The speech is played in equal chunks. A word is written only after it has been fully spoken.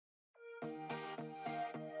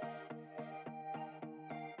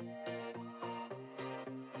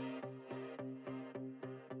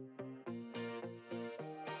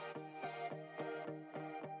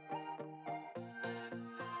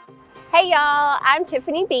Hey y'all, I'm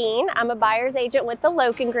Tiffany Bean. I'm a buyer's agent with the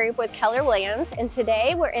Loken Group with Keller Williams, and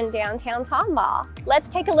today we're in downtown Tomball. Let's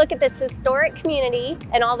take a look at this historic community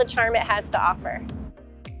and all the charm it has to offer.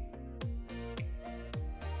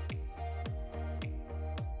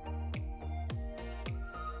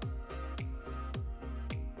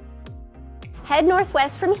 Head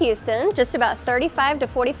northwest from Houston, just about 35 to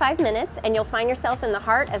 45 minutes, and you'll find yourself in the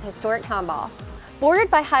heart of historic Tomball. Bordered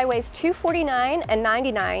by highways 249 and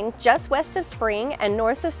 99, just west of Spring and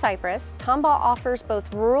north of Cypress, Tomball offers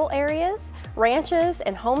both rural areas, ranches,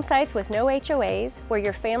 and home sites with no HOAs, where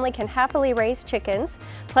your family can happily raise chickens,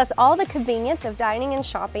 plus all the convenience of dining and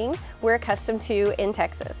shopping we're accustomed to in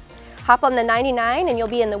Texas. Hop on the 99 and you'll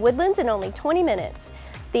be in the Woodlands in only 20 minutes.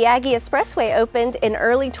 The Aggie Expressway opened in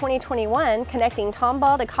early 2021, connecting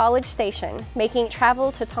Tomball to College Station, making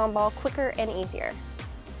travel to Tomball quicker and easier.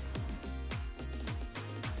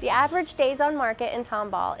 The average days on market in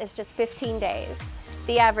Tomball is just 15 days.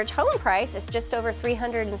 The average home price is just over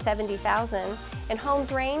 $370,000, and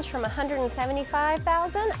homes range from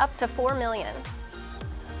 $175,000 up to $4 million.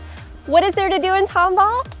 What is there to do in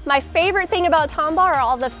Tomball? My favorite thing about Tomball are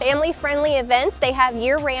all the family-friendly events they have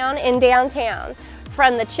year-round in downtown.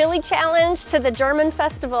 From the Chili Challenge to the German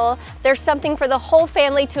Festival, there's something for the whole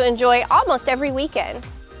family to enjoy almost every weekend.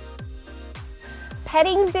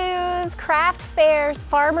 Petting zoos, craft fairs,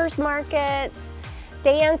 farmers markets,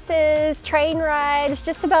 dances, train rides,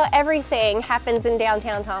 just about everything happens in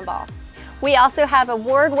downtown Tomball. We also have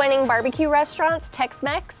award-winning barbecue restaurants,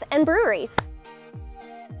 Tex-Mex, and breweries.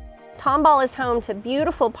 Tomball is home to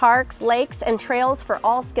beautiful parks, lakes, and trails for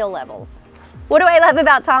all skill levels. What do I love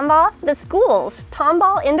about Tomball? The schools.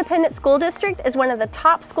 Tomball Independent School District is one of the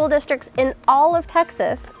top school districts in all of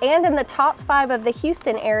Texas and in the top 5 of the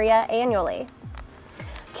Houston area annually.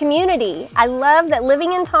 Community. I love that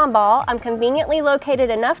living in Tomball, I'm conveniently located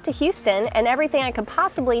enough to Houston and everything I could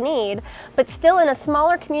possibly need, but still in a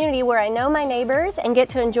smaller community where I know my neighbors and get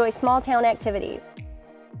to enjoy small town activities.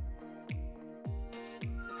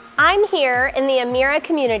 I'm here in the Amira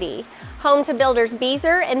community, home to builders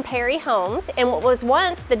Beezer and Perry Homes in what was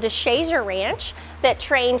once the DeShazer Ranch that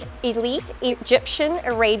trained elite Egyptian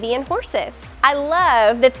Arabian horses. I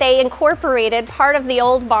love that they incorporated part of the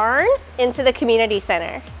old barn into the community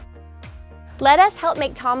center. Let us help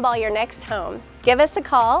make Tomball your next home. Give us a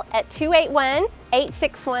call at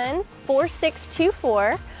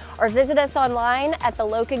 281-861-4624 or visit us online at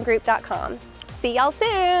thelokengroup.com. See y'all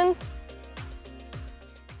soon!